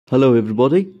Hello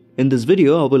everybody, in this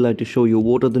video I would like to show you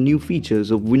what are the new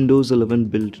features of Windows 11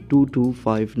 build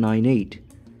 22598.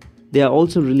 They are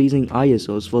also releasing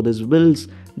ISOs for these builds.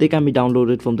 They can be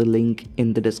downloaded from the link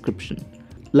in the description.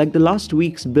 Like the last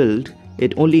week's build,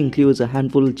 it only includes a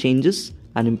handful of changes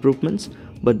and improvements,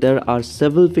 but there are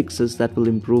several fixes that will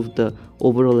improve the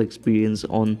overall experience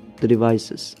on the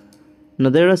devices. Now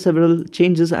there are several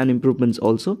changes and improvements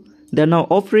also. They are now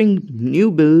offering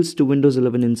new builds to Windows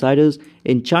 11 insiders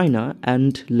in China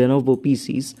and Lenovo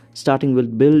PCs starting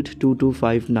with build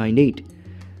 22598.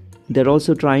 They're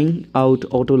also trying out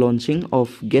auto launching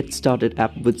of Get Started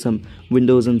app with some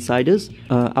Windows insiders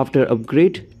after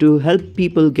upgrade to help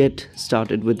people get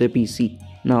started with their PC.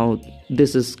 Now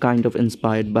this is kind of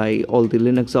inspired by all the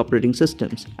Linux operating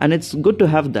systems, and it's good to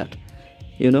have that.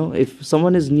 If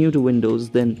someone is new to Windows,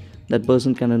 then that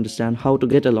person can understand how to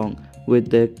get along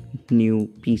with their new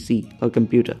PC or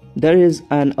computer. There is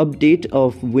an update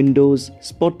of Windows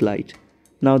Spotlight.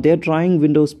 Now they're trying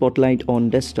Windows Spotlight on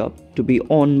desktop to be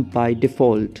on by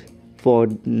default for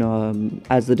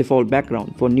as the default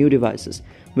background for new devices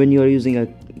when you are using a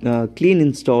clean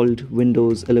installed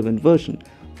Windows 11 version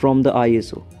from the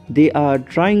ISO. They are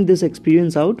trying this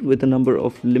experience out with a number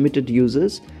of limited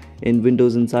users in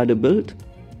Windows Insider build.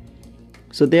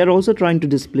 So they are also trying to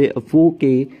display a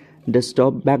 4K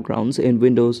desktop backgrounds in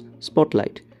Windows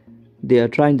Spotlight. They are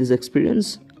trying this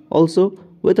experience also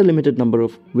with a limited number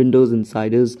of Windows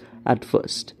insiders at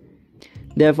first.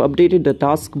 They have updated the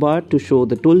taskbar to show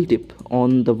the tooltip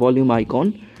on the volume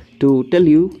icon to tell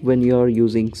you when you are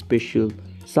using special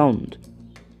sound.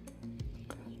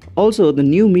 Also, the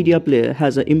new media player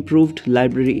has an improved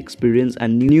library experience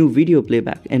and new video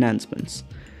playback enhancements.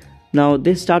 Now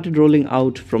they started rolling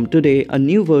out from today a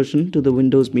new version to the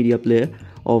Windows Media Player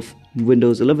of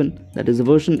Windows 11, that is the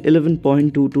version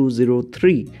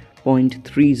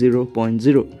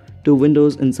 11.2203.30.0 to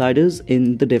Windows insiders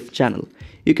in the dev channel.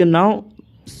 You can now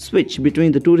switch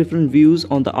between the two different views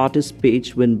on the artist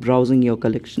page when browsing your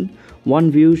collection. One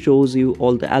view shows you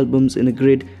all the albums in a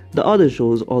grid, the other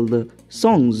shows all the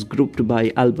songs grouped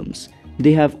by albums.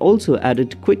 They have also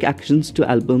added quick actions to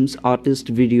albums,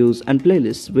 artist videos and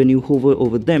playlists when you hover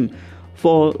over them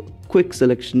for quick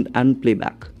selection and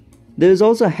playback. There is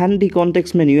also a handy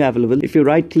context menu available if you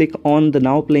right click on the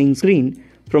now playing screen,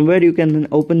 from where you can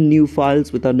open new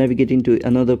files without navigating to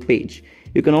another page.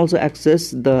 You can also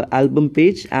access the album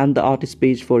page and the artist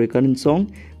page for your current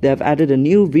song. They have added a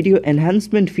new video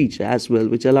enhancement feature as well,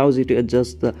 which allows you to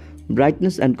adjust the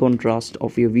brightness and contrast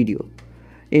of your video.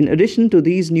 In addition to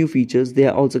these new features, they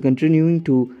are also continuing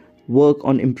to work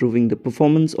on improving the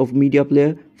performance of Media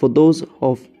Player for those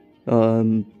of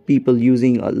people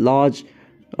using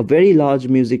very large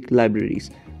music libraries.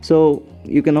 So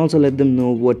you can also let them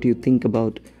know what you think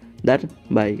about that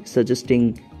by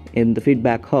suggesting in the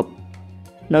feedback hub.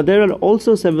 Now there are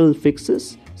also several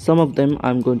fixes. Some of them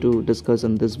I'm going to discuss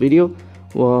in this video.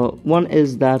 One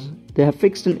is that they have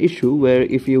fixed an issue where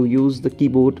if you use the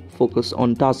keyboard focus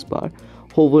on taskbar,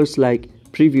 hovers like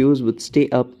previews would stay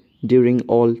up during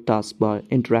all taskbar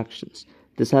interactions.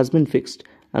 This has been fixed,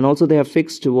 and also they have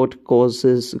fixed what was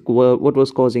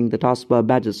causing the taskbar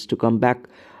badges to come back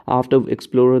after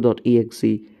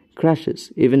explorer.exe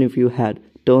crashes, even if you had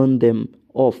turned them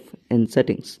off in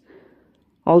settings.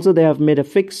 Also, they have made a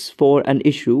fix for an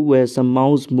issue where some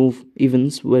mouse move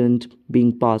events weren't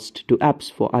being passed to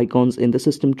apps for icons in the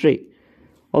system tray.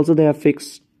 Also, they have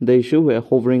fixed the issue where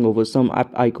hovering over some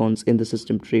app icons in the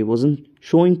system tray wasn't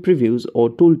showing previews or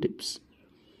tooltips.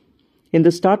 In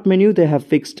the start menu, they have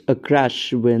fixed a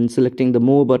crash when selecting the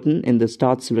more button in the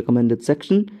start's recommended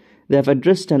section. They have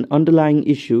addressed an underlying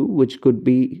issue which could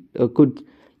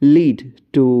lead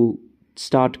to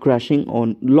start crashing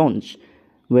on launch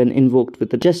when invoked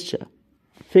with a gesture.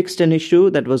 Fixed an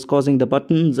issue that was causing the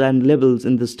buttons and labels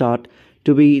in the start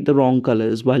to be the wrong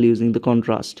colors while using the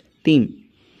contrast theme.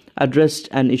 Addressed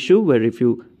an issue where if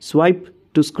you swipe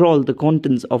to scroll the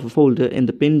contents of a folder in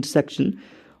the pinned section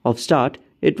of start,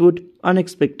 it would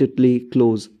unexpectedly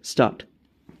close start.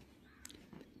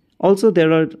 Also,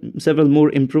 there are several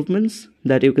more improvements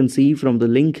that you can see from the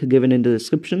link given in the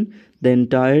description. The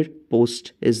entire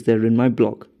post is there in my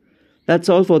blog. That's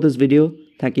all for this video.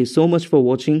 Thank you so much for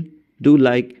watching. Do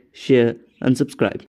like, share and subscribe.